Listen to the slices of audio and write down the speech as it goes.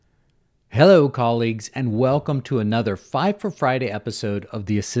Hello, colleagues, and welcome to another 5 for Friday episode of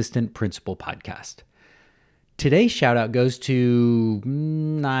the Assistant Principal Podcast. Today's shout out goes to,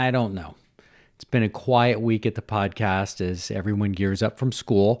 I don't know. It's been a quiet week at the podcast as everyone gears up from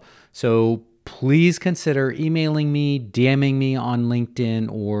school. So please consider emailing me, DMing me on LinkedIn,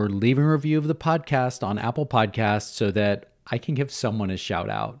 or leaving a review of the podcast on Apple Podcasts so that I can give someone a shout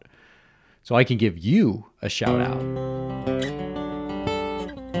out. So I can give you a shout out.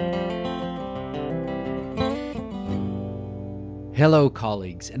 Hello,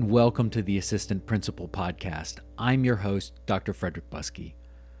 colleagues, and welcome to the Assistant Principal Podcast. I'm your host, Dr. Frederick Buskey.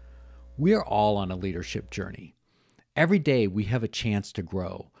 We are all on a leadership journey. Every day we have a chance to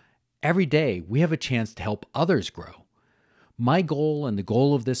grow. Every day we have a chance to help others grow. My goal and the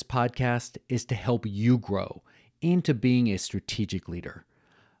goal of this podcast is to help you grow into being a strategic leader.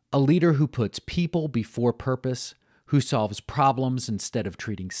 A leader who puts people before purpose, who solves problems instead of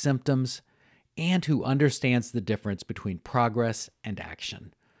treating symptoms, and who understands the difference between progress and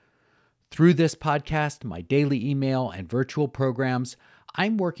action. Through this podcast, my daily email, and virtual programs,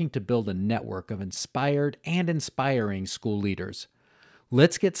 I'm working to build a network of inspired and inspiring school leaders.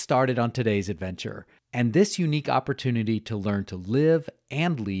 Let's get started on today's adventure and this unique opportunity to learn to live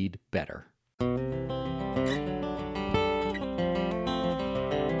and lead better.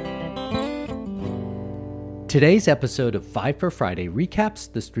 Today's episode of 5 for Friday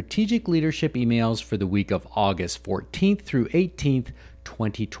recaps the strategic leadership emails for the week of August 14th through 18th,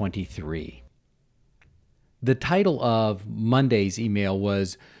 2023. The title of Monday's email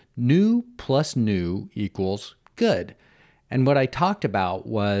was New plus New equals Good. And what I talked about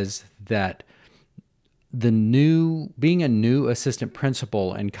was that being a new assistant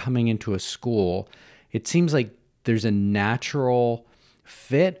principal and coming into a school, it seems like there's a natural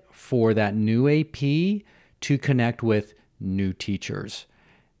fit for that new AP to connect with new teachers.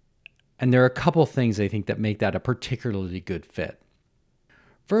 And there are a couple things I think that make that a particularly good fit.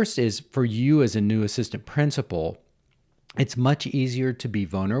 First is for you as a new assistant principal, it's much easier to be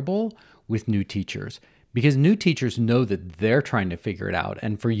vulnerable with new teachers because new teachers know that they're trying to figure it out.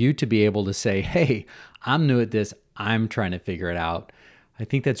 And for you to be able to say, hey, I'm new at this, I'm trying to figure it out. I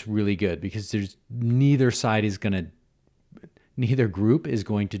think that's really good because neither group is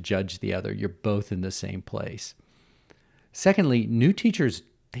going to judge the other. You're both in the same place. Secondly, new teachers,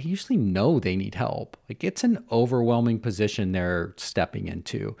 they usually know they need help. Like it's an overwhelming position they're stepping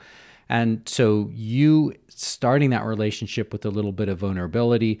into. And so you starting that relationship with a little bit of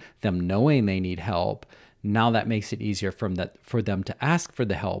vulnerability, them knowing they need help, now that makes it easier for them to ask for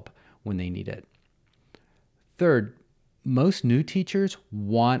the help when they need it. Third, most new teachers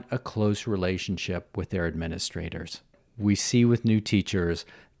want a close relationship with their administrators. We see with new teachers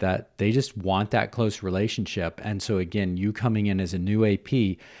that they just want that close relationship. And so again, you coming in as a new AP,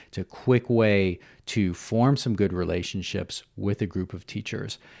 it's a quick way to form some good relationships with a group of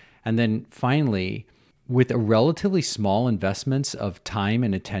teachers. And then finally, with a relatively small investments of time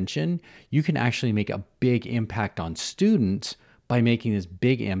and attention, you can actually make a big impact on students by making this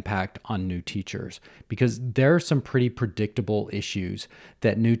big impact on new teachers, because there are some pretty predictable issues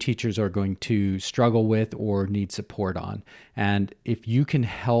that new teachers are going to struggle with or need support on. And if you can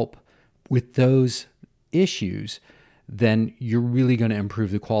help with those issues, then you're really going to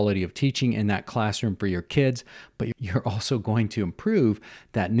improve the quality of teaching in that classroom for your kids, but you're also going to improve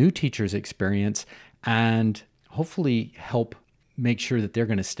that new teacher's experience and hopefully help make sure that they're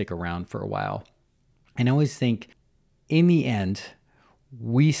going to stick around for a while. And I always think, in the end,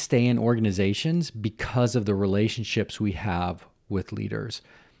 we stay in organizations because of the relationships we have with leaders.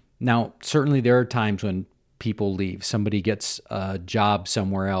 Now, certainly there are times when people leave. Somebody gets a job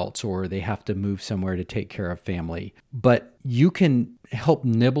somewhere else or they have to move somewhere to take care of family. But you can help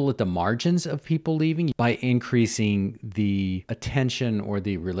nibble at the margins of people leaving by increasing the attention or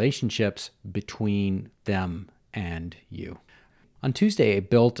the relationships between them and you. On Tuesday, I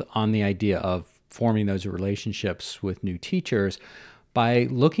built on the idea of forming those relationships with new teachers by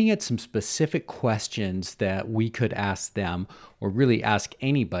looking at some specific questions that we could ask them or really ask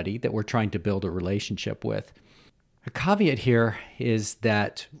anybody that we're trying to build a relationship with. A caveat here is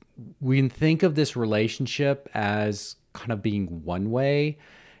that we can think of this relationship as kind of being one way.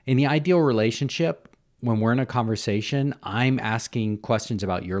 In the ideal relationship, when we're in a conversation, I'm asking questions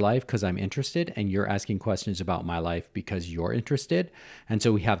about your life because I'm interested, and you're asking questions about my life because you're interested. And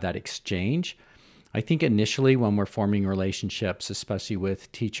so we have that exchange. I think initially when we're forming relationships, especially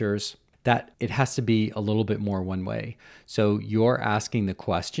with teachers, that it has to be a little bit more one way. So you're asking the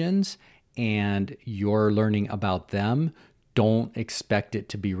questions and you're learning about them don't expect it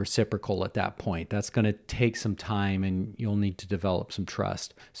to be reciprocal at that point. That's going to take some time and you'll need to develop some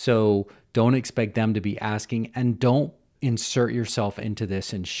trust. So don't expect them to be asking, and don't insert yourself into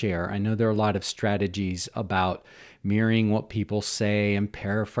this and share. I know there are a lot of strategies about mirroring what people say and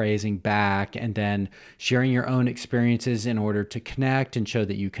paraphrasing back and then sharing your own experiences in order to connect and show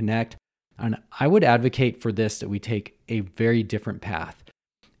that you connect. And I would advocate for this, that we take a very different path.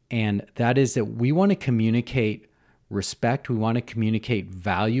 And that is that we want to communicate respect, we want to communicate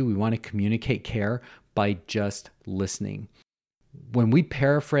value, we want to communicate care by just listening. When we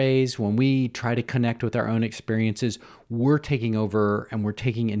paraphrase, when we try to connect with our own experiences, we're taking over and we're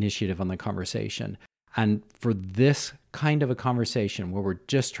taking initiative on the conversation. And for this kind of a conversation where we're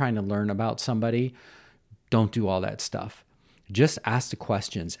just trying to learn about somebody, don't do all that stuff. Just ask the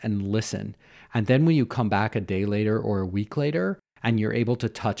questions and listen. And then when you come back a day later or a week later and you're able to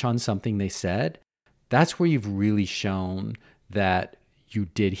touch on something they said, that's where you've really shown that you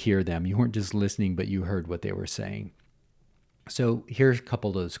did hear them. You weren't just listening, but you heard what they were saying. So here's a couple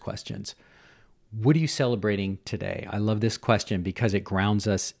of those questions. What are you celebrating today? I love this question because it grounds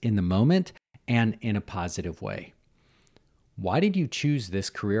us in the moment and in a positive way. Why did you choose this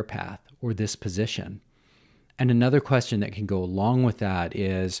career path or this position? And another question that can go along with that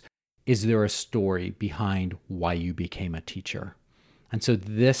is there a story behind why you became a teacher? And so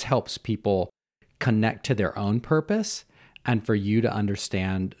this helps people connect to their own purpose, and for you to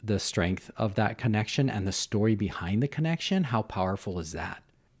understand the strength of that connection and the story behind the connection. How powerful is that?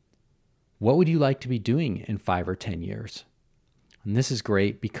 What would you like to be doing in 5 or 10 years? And this is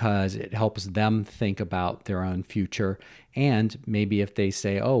great because it helps them think about their own future. And maybe if they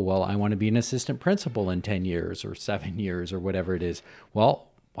say, oh, well, I want to be an assistant principal in 10 years or 7 years or whatever it is, well,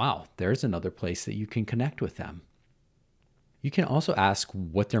 wow, there's another place that you can connect with them. You can also ask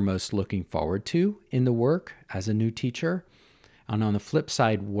what they're most looking forward to in the work as a new teacher. And on the flip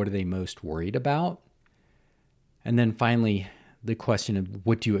side, what are they most worried about? And then finally, the question of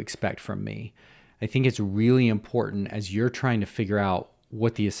what do you expect from me? I think it's really important as you're trying to figure out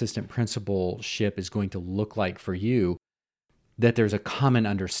what the assistant principalship is going to look like for you, that there's a common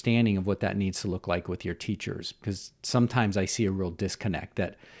understanding of what that needs to look like with your teachers. Because sometimes I see a real disconnect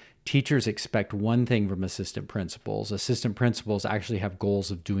that teachers expect one thing from assistant principals. Assistant principals actually have goals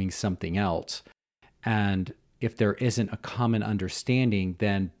of doing something else. And if there isn't a common understanding,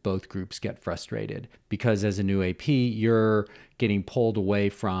 then both groups get frustrated. Because as a new AP, you're getting pulled away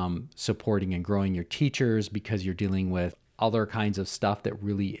from supporting and growing your teachers because you're dealing with other kinds of stuff that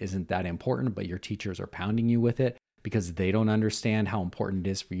really isn't that important, but your teachers are pounding you with it because they don't understand how important it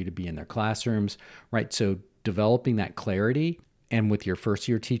is for you to be in their classrooms, right? So developing that clarity, and with your first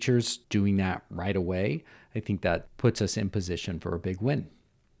year teachers doing that right away, I think that puts us in position for a big win.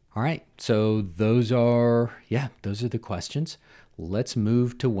 All right, so those are the questions. Let's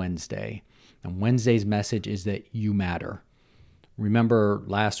move to Wednesday. And Wednesday's message is that you matter. Remember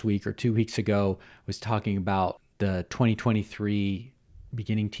last week or 2 weeks ago, I was talking about the 2023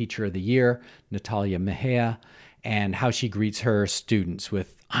 beginning teacher of the year, Natalia Mejia, and how she greets her students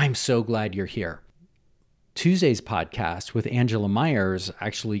with, "I'm so glad you're here." Tuesday's podcast with Angela Myers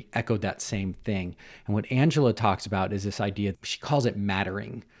actually echoed that same thing. And what Angela talks about is this idea, she calls it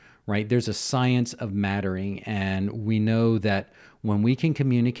mattering, right? There's a science of mattering. And we know that when we can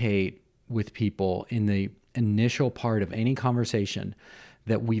communicate with people in the initial part of any conversation,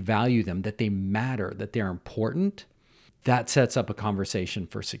 that we value them, that they matter, that they're important, that sets up a conversation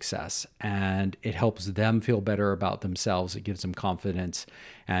for success. And it helps them feel better about themselves. It gives them confidence,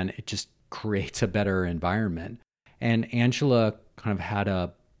 and it just creates a better environment. And Angela kind of had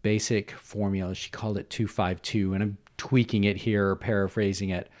a basic formula. She called it 252, and I'm tweaking it here, paraphrasing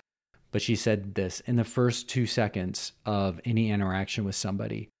it. But she said this: in the first 2 seconds of any interaction with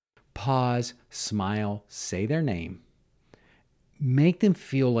somebody, pause, smile, say their name, make them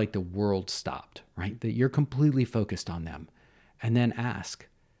feel like the world stopped, right? That you're completely focused on them. And then ask,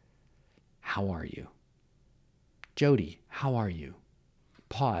 how are you? Jody, how are you?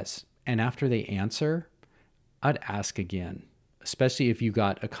 Pause. And after they answer, I'd ask again, especially if you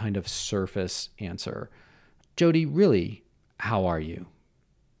got a kind of surface answer. Jody, really, how are you?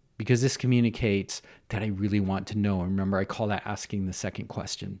 Because this communicates that I really want to know. And remember, I call that asking the second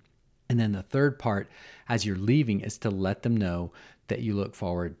question. And then the third part, as you're leaving, is to let them know that you look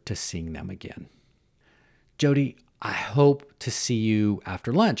forward to seeing them again. Jody, I hope to see you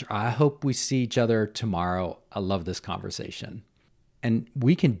after lunch. Or I hope we see each other tomorrow. I love this conversation. And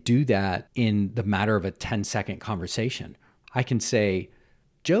we can do that in the matter of a 10-second conversation. I can say,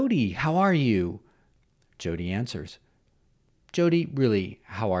 Jody, how are you? Jody answers, Jody, really,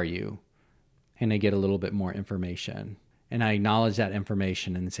 how are you? And I get a little bit more information. And I acknowledge that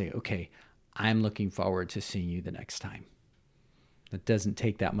information and say, okay, I'm looking forward to seeing you the next time. It doesn't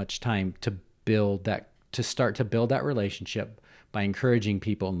take that much time to start to build that relationship by encouraging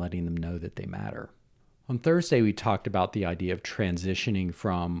people and letting them know that they matter. On Thursday, we talked about the idea of transitioning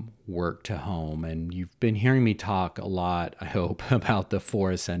from work to home. And you've been hearing me talk a lot, I hope, about the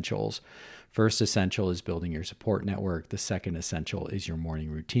 4 essentials. First essential is building your support network. The second essential is your morning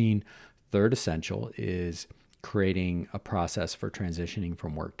routine. Third essential is creating a process for transitioning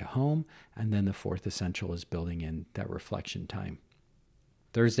from work to home. And then the fourth essential is building in that reflection time.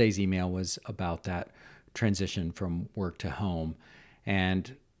 Thursday's email was about that transition from work to home.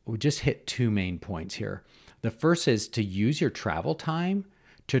 And we just hit 2 main points here. The first is to use your travel time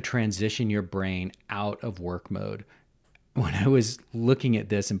to transition your brain out of work mode. When I was looking at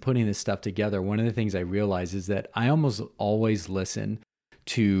this and putting this stuff together, one of the things I realized is that I almost always listen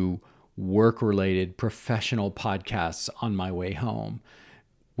to work-related professional podcasts on my way home,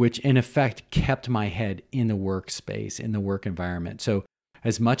 which in effect kept my head in the workspace, in the work environment. So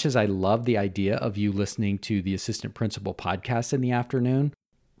as much as I love the idea of you listening to the Assistant Principal podcast in the afternoon,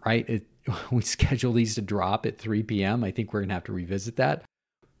 right? We schedule these to drop at 3 p.m. I think we're going to have to revisit that.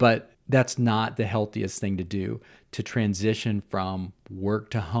 But that's not the healthiest thing to do, to transition from work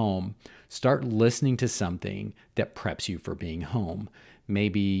to home. Start listening to something that preps you for being home.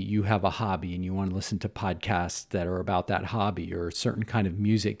 Maybe you have a hobby and you want to listen to podcasts that are about that hobby, or a certain kind of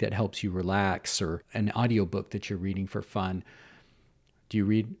music that helps you relax, or an audiobook that you're reading for fun. Do you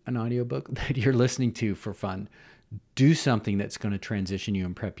read an audiobook that you're listening to for fun? Do something that's going to transition you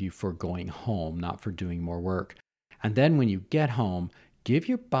and prep you for going home, not for doing more work. And then when you get home, give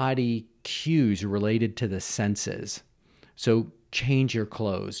your body cues related to the senses. So change your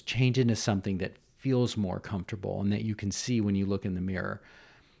clothes, change into something that feels more comfortable and that you can see when you look in the mirror.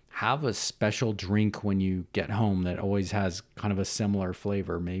 Have a special drink when you get home that always has kind of a similar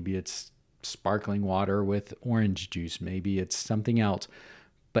flavor. Maybe it's sparkling water with orange juice. Maybe it's something else.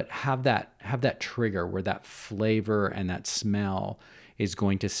 But have that trigger where that flavor and that smell is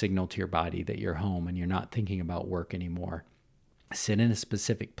going to signal to your body that you're home and you're not thinking about work anymore. Sit in a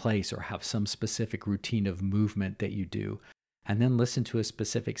specific place or have some specific routine of movement that you do, and then listen to a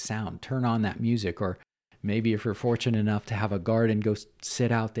specific sound. Turn on that music, or maybe if you're fortunate enough to have a garden, go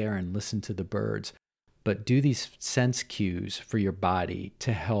sit out there and listen to the birds. But do these sense cues for your body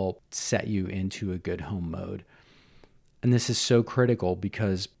to help set you into a good home mode. And this is so critical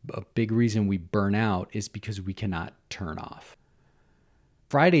because a big reason we burn out is because we cannot turn off.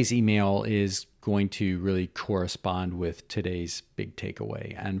 Friday's email is going to really correspond with today's big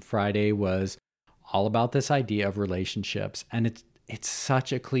takeaway. And Friday was all about this idea of relationships. And it's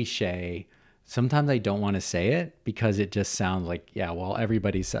such a cliche. Sometimes I don't want to say it because it just sounds like, yeah, well,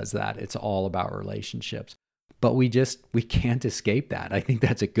 everybody says that. It's all about relationships. But we can't escape that. I think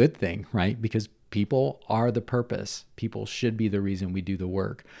that's a good thing, right? Because people are the purpose. People should be the reason we do the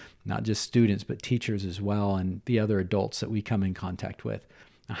work, not just students, but teachers as well, and the other adults that we come in contact with.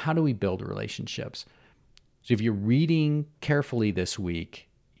 Now, how do we build relationships? So if you're reading carefully this week,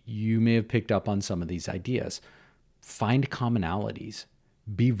 you may have picked up on some of these ideas. Find commonalities.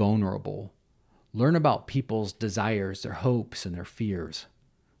 Be vulnerable. Learn about people's desires, their hopes, and their fears.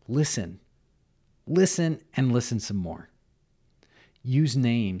 Listen. Listen and listen some more. Use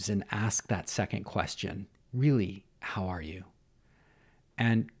names and ask that second question. Really, how are you?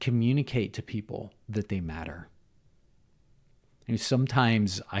 And communicate to people that they matter. And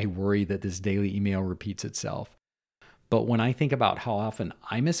sometimes I worry that this daily email repeats itself. But when I think about how often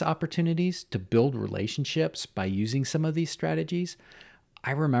I miss opportunities to build relationships by using some of these strategies,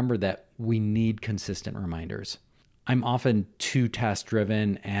 I remember that we need consistent reminders. I'm often too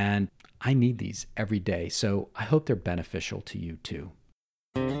task-driven and I need these every day, so I hope they're beneficial to you too.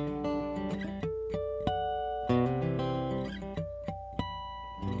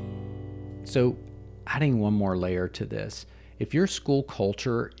 So, adding one more layer to this, if your school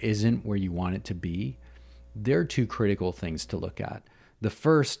culture isn't where you want it to be, there are 2 critical things to look at. The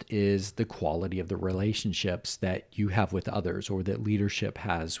first is the quality of the relationships that you have with others or that leadership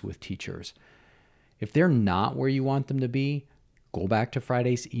has with teachers. If they're not where you want them to be, go back to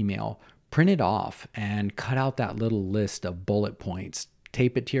Friday's email, print it off, and cut out that little list of bullet points.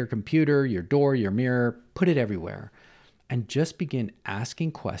 Tape it to your computer, your door, your mirror, put it everywhere. And just begin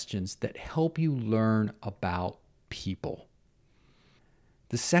asking questions that help you learn about people.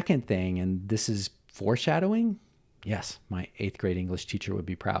 The second thing, and this is foreshadowing. Yes, my 8th grade English teacher would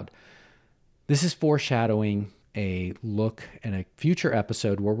be proud. This is foreshadowing a look at a future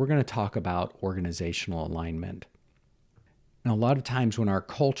episode where we're going to talk about organizational alignment. And a lot of times when our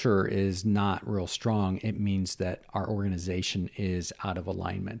culture is not real strong, it means that our organization is out of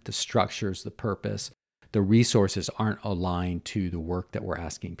alignment. The structures, the purpose, the resources aren't aligned to the work that we're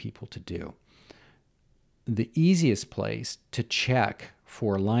asking people to do. The easiest place to check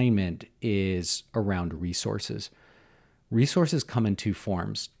for alignment is around resources. Resources come in two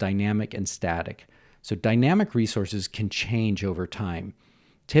forms, dynamic and static. So dynamic resources can change over time.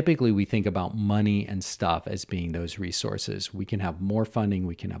 Typically, we think about money and stuff as being those resources. We can have more funding,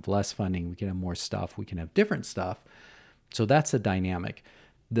 we can have less funding, we can have more stuff, we can have different stuff. So that's the dynamic.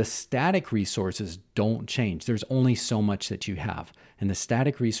 The static resources don't change. There's only so much that you have. And the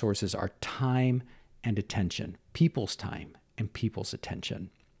static resources are time and attention, people's time and people's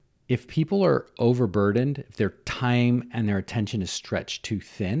attention. If people are overburdened, if their time and their attention is stretched too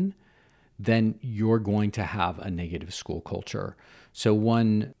thin, then you're going to have a negative school culture. So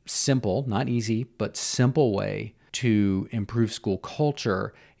one simple, not easy, but simple way to improve school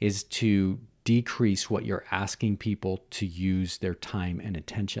culture is to decrease what you're asking people to use their time and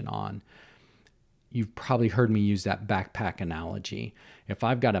attention on. You've probably heard me use that backpack analogy. If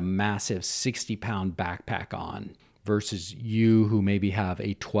I've got a massive 60-pound backpack on versus you who maybe have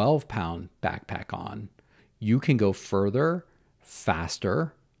a 12-pound backpack on, you can go further,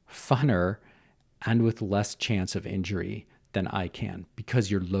 faster, funner, and with less chance of injury than I can because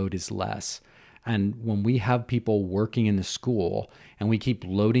your load is less. And when we have people working in the school and we keep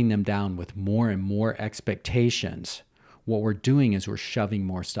loading them down with more and more expectations, what we're doing is we're shoving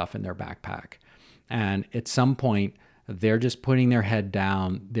more stuff in their backpack. And at some point, they're just putting their head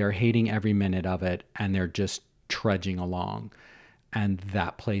down, they're hating every minute of it, and they're just trudging along. And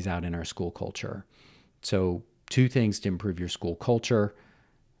that plays out in our school culture. So 2 things to improve your school culture: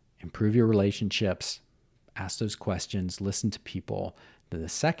 improve your relationships, ask those questions, listen to people. Then the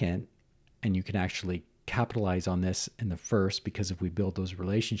second, and you can actually capitalize on this in the first, because if we build those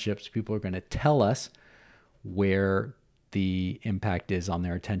relationships, people are going to tell us where the impact is on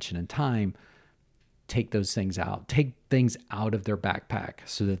their attention and time. Take those things out. Take things out of their backpack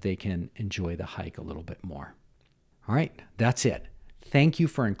so that they can enjoy the hike a little bit more. All right, that's it. Thank you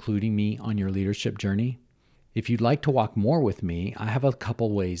for including me on your leadership journey. If you'd like to walk more with me, I have a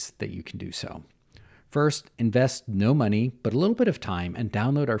couple ways that you can do so. First, invest no money, but a little bit of time and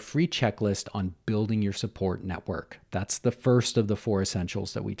download our free checklist on building your support network. That's the first of the 4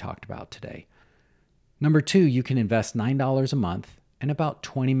 essentials that we talked about today. Number 2, you can invest $9 a month and about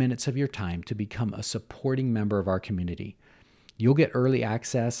 20 minutes of your time to become a supporting member of our community. You'll get early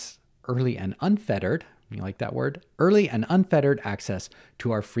access, early and unfettered, you like that word? Early and unfettered access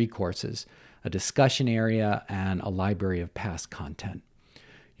to our free courses, a discussion area, and a library of past content.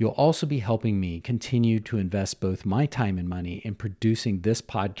 You'll also be helping me continue to invest both my time and money in producing this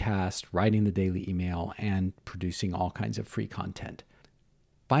podcast, writing the daily email, and producing all kinds of free content.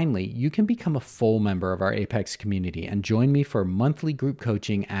 Finally, you can become a full member of our Apex community and join me for monthly group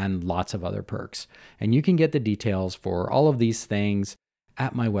coaching and lots of other perks. And you can get the details for all of these things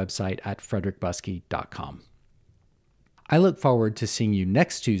at my website at frederickbuskey.com. I look forward to seeing you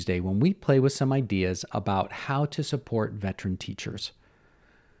next Tuesday when we play with some ideas about how to support veteran teachers.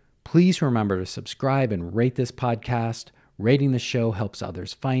 Please remember to subscribe and rate this podcast. Rating the show helps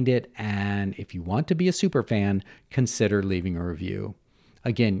others find it. And if you want to be a super fan, consider leaving a review.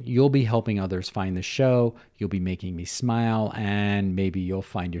 Again, you'll be helping others find the show, you'll be making me smile, and maybe you'll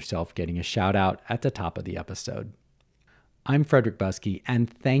find yourself getting a shout out at the top of the episode. I'm Frederick Buskey, and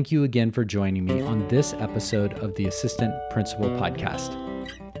thank you again for joining me on this episode of the Assistant Principal Podcast.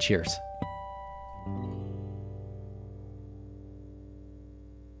 Cheers.